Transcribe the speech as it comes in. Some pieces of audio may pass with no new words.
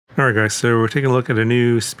All right, guys, so we're taking a look at a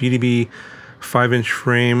new SpeedyBee 5-inch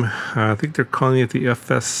frame. I think they're calling it the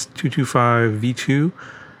FS225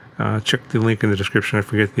 V2. Check the link in the description. I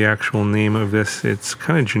forget the actual name of this. It's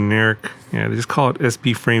kind of generic. Yeah, they just call it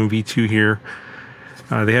SB frame V2 here.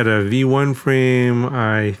 They had a V1 frame.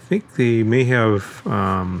 I think they may have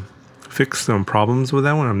fixed some problems with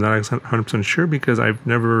that one. I'm not 100% sure because I've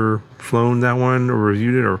never flown that one or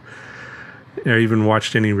reviewed it or even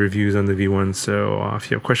watched any reviews on the V1. So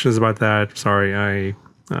if you have questions about that, sorry, I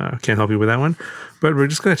can't help you with that one. But we're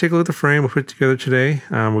just going to take a look at the frame we'll put together today.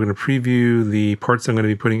 We're going to preview the parts I'm going to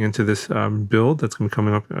be putting into this build that's going to be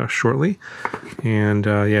coming up shortly. And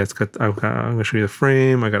yeah, I'm going to show you the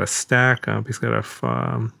frame. I got a stack. Basically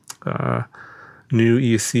got a new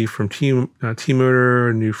ESC from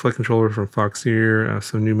T-Motor, new flight controller from Foxeer,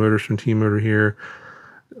 some new motors from T-Motor here.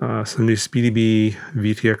 Some new SpeedyBee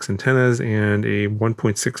VTX antennas and a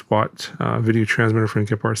 1.6 watt video transmitter from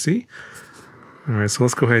GipRC. All right, so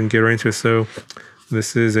let's go ahead and get right into it. So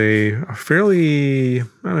this is a fairly, I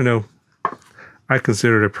don't know, I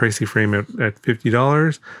consider it a pricey frame at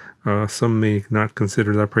 $50. Some may not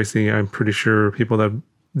consider that pricey. I'm pretty sure people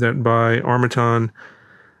that buy Armaton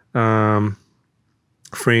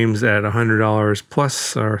frames at $100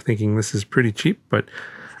 plus are thinking this is pretty cheap, but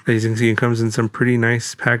as you can see, it comes in some pretty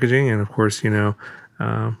nice packaging, and of course, you know,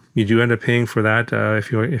 you do end up paying for that.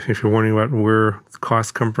 If you're wondering about where the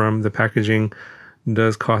costs come from, the packaging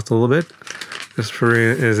does cost a little bit. Just for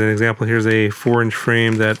as an example, here's a 4-inch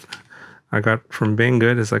frame that I got from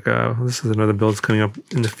Banggood. It's like this is another build that's coming up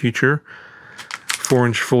in the future.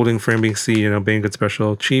 4-inch folding frame, you can see, you know, Banggood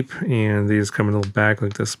special, cheap, and they just come in a little bag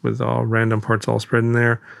like this with all random parts all spread in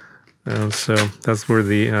there. So that's where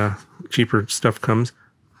the cheaper stuff comes.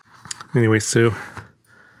 Anyway, so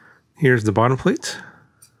here's the bottom plate,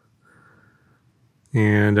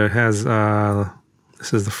 and it has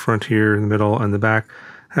this is the front here in the middle, and the back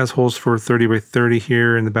has holes for 30 by 30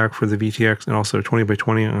 here in the back for the VTX, and also 20 by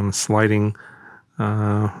 20 on a sliding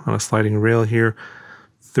rail here,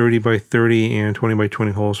 30 by 30 and 20 by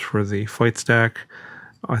 20 holes for the flight stack.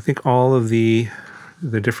 I think all of the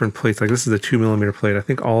different plates, like this is a 2mm plate. I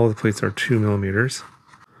think all of the plates are 2mm.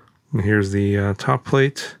 And here's the top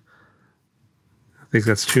plate. I think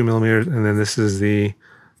that's 2mm, and then this is the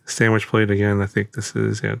sandwich plate again. I think this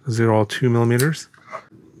is, yeah, those are all 2mm.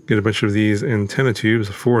 Get a bunch of these antenna tubes,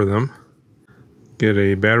 4 of them. Get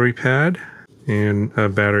a battery pad and a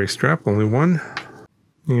battery strap, only one.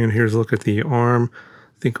 And here's a look at the arm.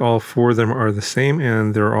 I think all 4 of them are the same,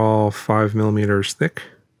 and they're all 5mm thick.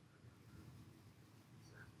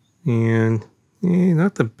 And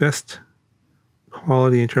not the best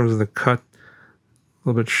quality in terms of the cut, a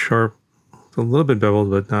little bit sharp. It's a little bit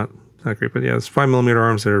beveled, but not great. But yeah, it's 5mm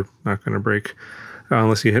arms that are not going to break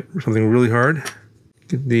unless you hit something really hard.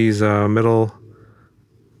 Get these metal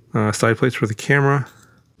side plates for the camera.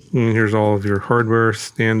 And here's all of your hardware,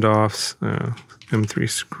 standoffs, M3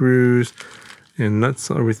 screws, and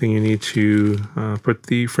nuts, everything you need to put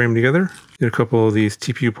the frame together. Get a couple of these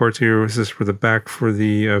TPU parts here. This is for the back for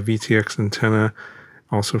the VTX antenna,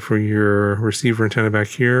 also for your receiver antenna back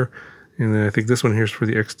here. And then I think this one here is for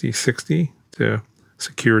the XD60 to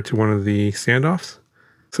secure it to one of the standoffs.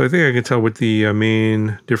 So I think I can tell what the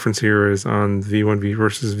main difference here is on V1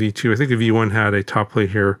 versus V2. I think the V1 had a top plate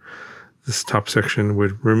here. This top section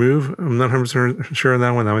would remove. I'm not 100% sure on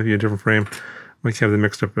that one. That might be a different frame. Might have them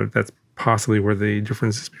mixed up, but that's possibly where the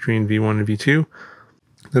difference is between V1 and V2.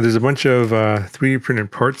 Now there's a bunch of 3D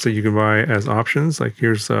printed parts that you can buy as options. Like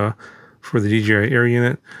here's for the DJI Air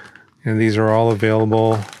unit. And these are all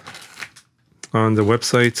available on the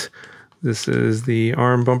website. This is the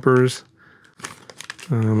arm bumpers,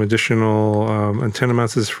 additional antenna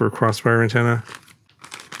mounts for crossfire antenna,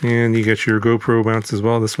 and you get your GoPro mounts as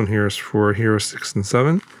well. This one here is for Hero 6 and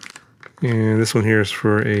 7, and this one here is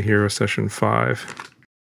for a Hero Session 5.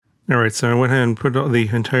 All right, so I went ahead and put the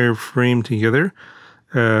entire frame together.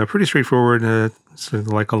 Pretty straightforward. It's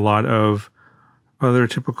like a lot of other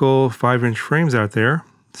typical 5-inch frames out there.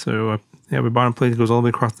 So you have a bottom plate that goes all the way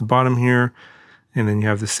across the bottom here. And then you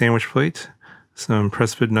have the sandwich plate, some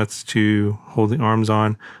press fit nuts to hold the arms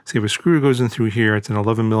on. So you have a screw that goes in through here. It's an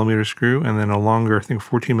 11mm screw, and then a longer, I think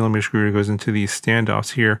 14mm screw that goes into these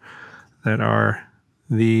standoffs here that are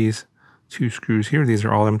these 2 screws here. These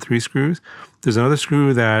are all M3 screws. There's another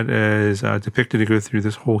screw that is depicted to go through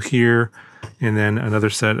this hole here, and then another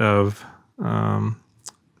set of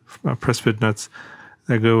press fit nuts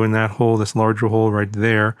that go in that hole, this larger hole right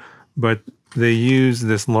there. But they use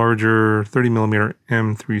this larger 30mm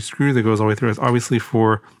M3 screw that goes all the way through. It's obviously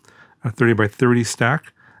for a 30 by 30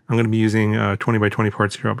 stack. I'm going to be using 20 by 20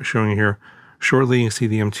 parts here. I'll be showing you here shortly. You can see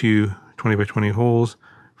the M2 20x20 holes.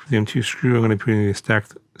 For the M2 screw, I'm going to be putting the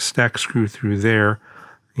stack screw through there.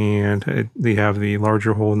 And they have the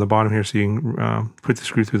larger hole in the bottom here, so you can put the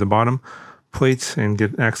screw through the bottom plates and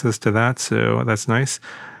get access to that. So that's nice.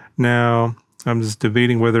 Now, I'm just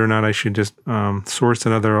debating whether or not I should just source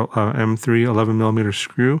another M3 11mm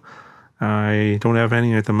screw. I don't have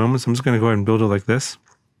any at the moment, so I'm just going to go ahead and build it like this.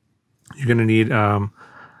 You're going to need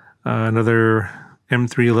another M3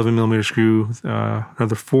 11mm screw,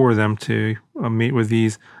 another 4 of them to mate with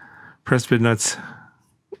these press fit nuts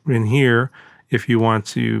in here if you want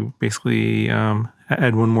to basically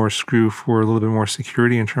add one more screw for a little bit more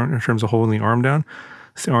security in terms of holding the arm down.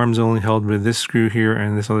 So the arm's only held with this screw here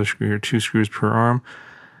and this other screw here, 2 screws per arm.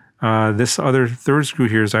 This other third screw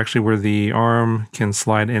here is actually where the arm can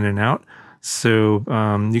slide in and out. So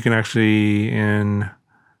you can actually, and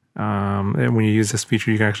when you use this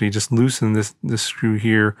feature, you can actually just loosen this screw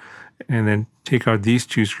here and then take out these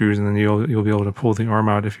 2 screws, and then you'll be able to pull the arm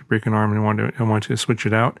out if you break an arm and want to switch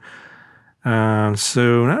it out.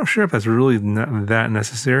 So not sure if that's really that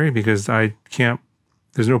necessary, because I can't,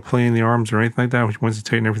 there's no play in the arms or anything like that, which once you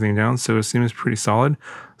tighten everything down, so it seems pretty solid.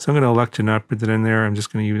 So I'm going to elect to not put that in there. I'm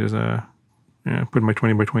just going to use it as put my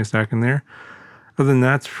 20x20 stack in there. Other than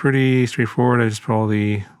that, it's pretty straightforward. I just put all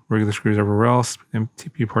the regular screws everywhere else,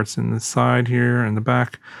 MTP parts in the side here and the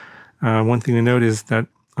back. One thing to note is that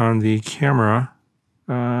on the cameraman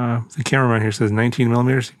here says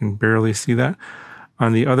 19mm. You can barely see that.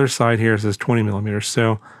 On the other side here, it says 20mm.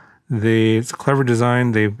 So it's a clever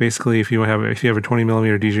design. They basically, if you have a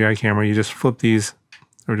 20mm DJI camera, you just flip these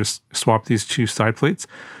or just swap these 2 side plates.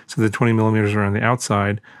 So the 20mm are on the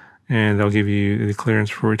outside, and they'll give you the clearance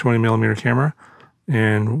for a 20mm camera.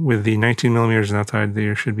 And with the 19mm on the outside,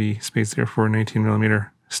 there should be space there for a 19mm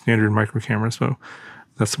standard micro camera. So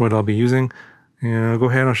that's what I'll be using. And I'll go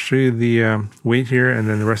ahead and I'll show you the weight here and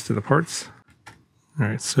then the rest of the parts. All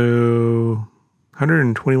right, so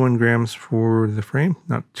 121 grams for the frame,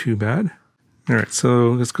 not too bad. All right,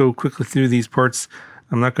 so let's go quickly through these parts.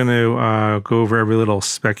 I'm not going to go over every little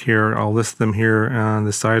spec here. I'll list them here on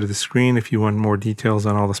the side of the screen if you want more details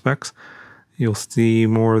on all the specs. You'll see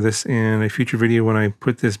more of this in a future video when I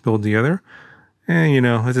put this build together. And,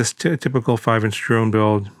 it's a typical 5-inch drone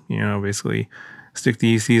build. Basically stick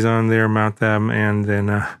the ECs on there, mount them, and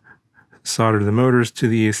then solder the motors to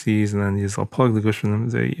the ESCs, and then you just plug the from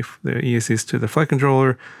the ESCs to the flight controller,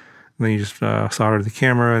 and then you just solder the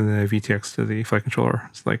camera and the VTX to the flight controller.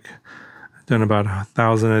 It's like I've done about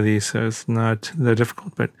 1,000 of these, so it's not that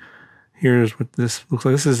difficult. But here's what this looks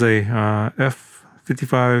like. This is a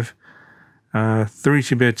F55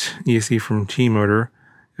 32-bit ESC from T-Motor,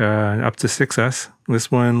 up to 6S.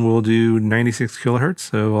 This one will do 96 kilohertz.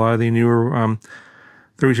 So a lot of the newer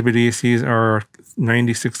 32-bit ESCs are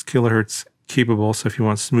 96 kilohertz capable. So if you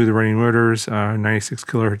want smoother running motors, 96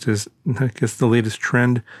 kilohertz is, I guess, the latest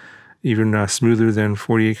trend, even smoother than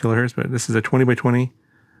 48 kilohertz. But this is a 20x20.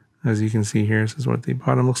 As you can see here, this is what the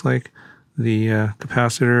bottom looks like. The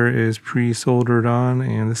capacitor is pre-soldered on,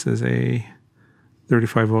 and this is a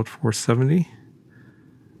 35 volt 470.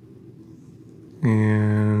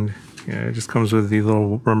 And yeah, it just comes with the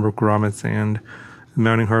little rubber grommets and the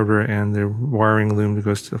mounting hardware and the wiring loom that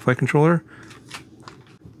goes to the flight controller.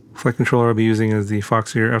 Flight controller I'll be using is the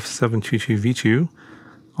Foxeer F722V2,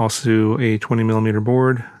 also a 20mm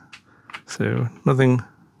board. So nothing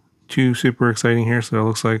too super exciting here. So it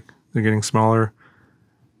looks like they're getting smaller.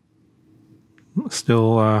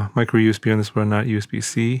 Still micro USB on this one, not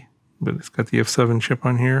USB-C, but it's got the F7 chip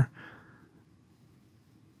on here.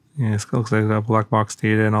 Yeah, it looks like that black box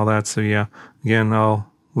data and all that. So yeah, again,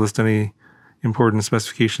 I'll list any important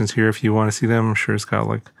specifications here if you want to see them. I'm sure it's got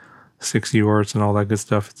like 6 UARTs and all that good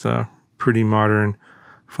stuff. It's a pretty modern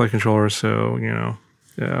flight controller, so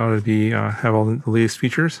it ought to be have all the latest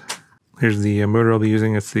features. Here's the motor I'll be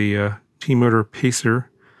using. It's the T-Motor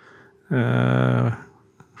Pacer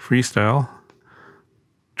Freestyle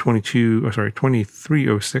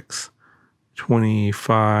 2306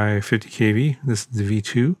 2550 kV. This is the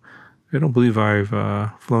V2. I don't believe I've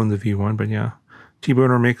flown the V1, but yeah,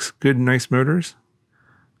 T-Motor makes good, nice motors.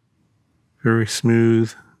 Very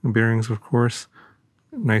smooth bearings, of course.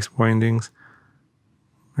 Nice windings.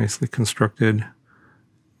 Nicely constructed.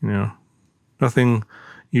 Nothing.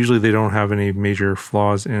 Usually they don't have any major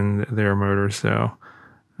flaws in their motors, so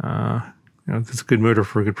it's a good motor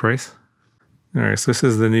for a good price. All right, so this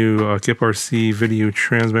is the new KIP RC video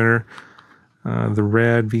transmitter. The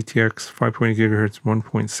RAD VTX 5.8 gigahertz,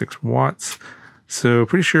 1.6 watts. So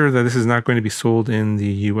pretty sure that this is not going to be sold in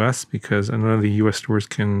the US because none of the US stores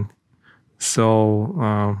can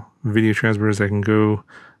sell video transmitters that can go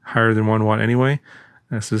higher than 1 watt anyway.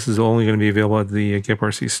 So this is only going to be available at the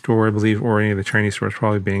GetRC store, I believe, or any of the Chinese stores,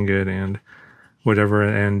 probably Banggood and whatever.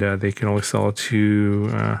 And they can only sell it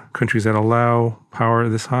to countries that allow power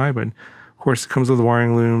this high. But of course, it comes with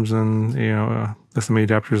wiring looms and SMA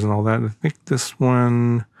adapters and all that. I think this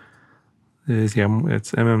one is,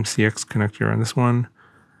 it's MMCX connector on this one.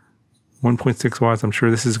 1.6 watts. I'm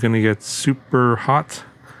sure this is going to get super hot.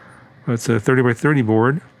 It's a 30 by 30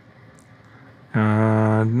 board.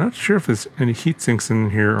 Not sure if there's any heat sinks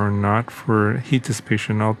in here or not for heat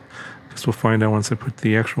dissipation. I guess we'll find out once I put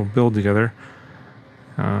the actual build together.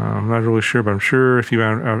 I'm not really sure, but I'm sure if you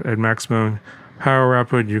are at maximum power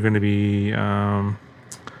output, you're going to be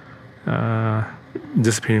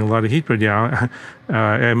dissipating a lot of heat. But yeah,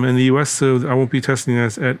 I'm in the US, so I won't be testing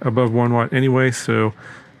this at above 1 watt anyway, so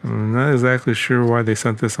I'm not exactly sure why they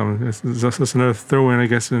sent this. It's just another throw-in, I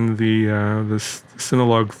guess, in the this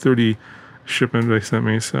Synolog 30 shipment they sent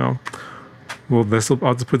me. So, well,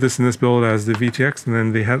 I'll just put this in this build as the VTX, and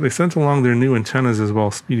then they sent along their new antennas as well,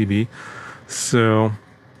 SpeedyBee. So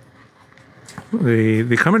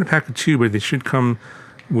they come in a pack of 2, but they should come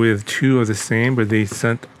with 2 of the same. But they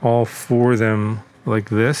sent all 4 of them like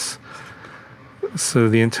this. So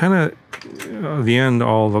the antenna, the end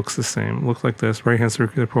all looks the same. Looks like this, right-hand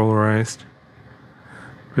circular polarized.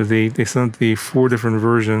 But they sent the 4 different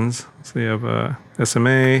versions. So they have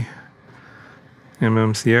SMA,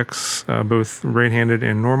 MMCX, both right-handed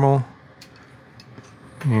and normal,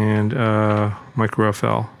 and micro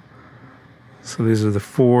FL. So these are the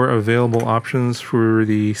 4 available options for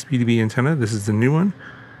the SpeedyBee antenna. This is the new one,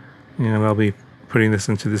 and I'll be putting this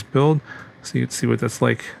into this build so you can see what that's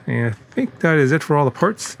like. And I think that is it for all the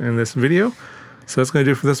parts in this video. So that's going to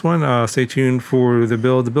do it for this one. Stay tuned for the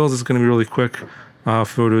build. The build is going to be really quick.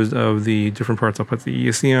 Photos of the different parts. I'll put the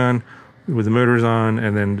ESC on with the motors on,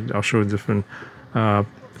 and then I'll show different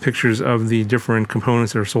pictures of the different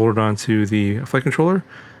components that are soldered onto the flight controller.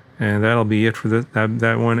 And that'll be it for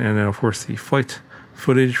that one. And then, of course, the flight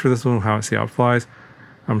footage for this one, see how it flies.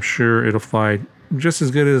 I'm sure it'll fly just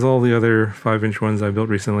as good as all the other 5-inch ones I built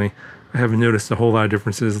recently. I haven't noticed a whole lot of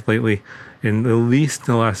differences lately in at least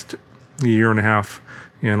the last year and a half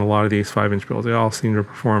in a lot of these 5-inch builds. They all seem to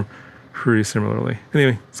perform pretty similarly.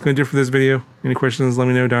 Anyway, that's going to do it for this video. Any questions, let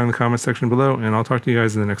me know down in the comment section below, and I'll talk to you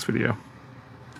guys in the next video.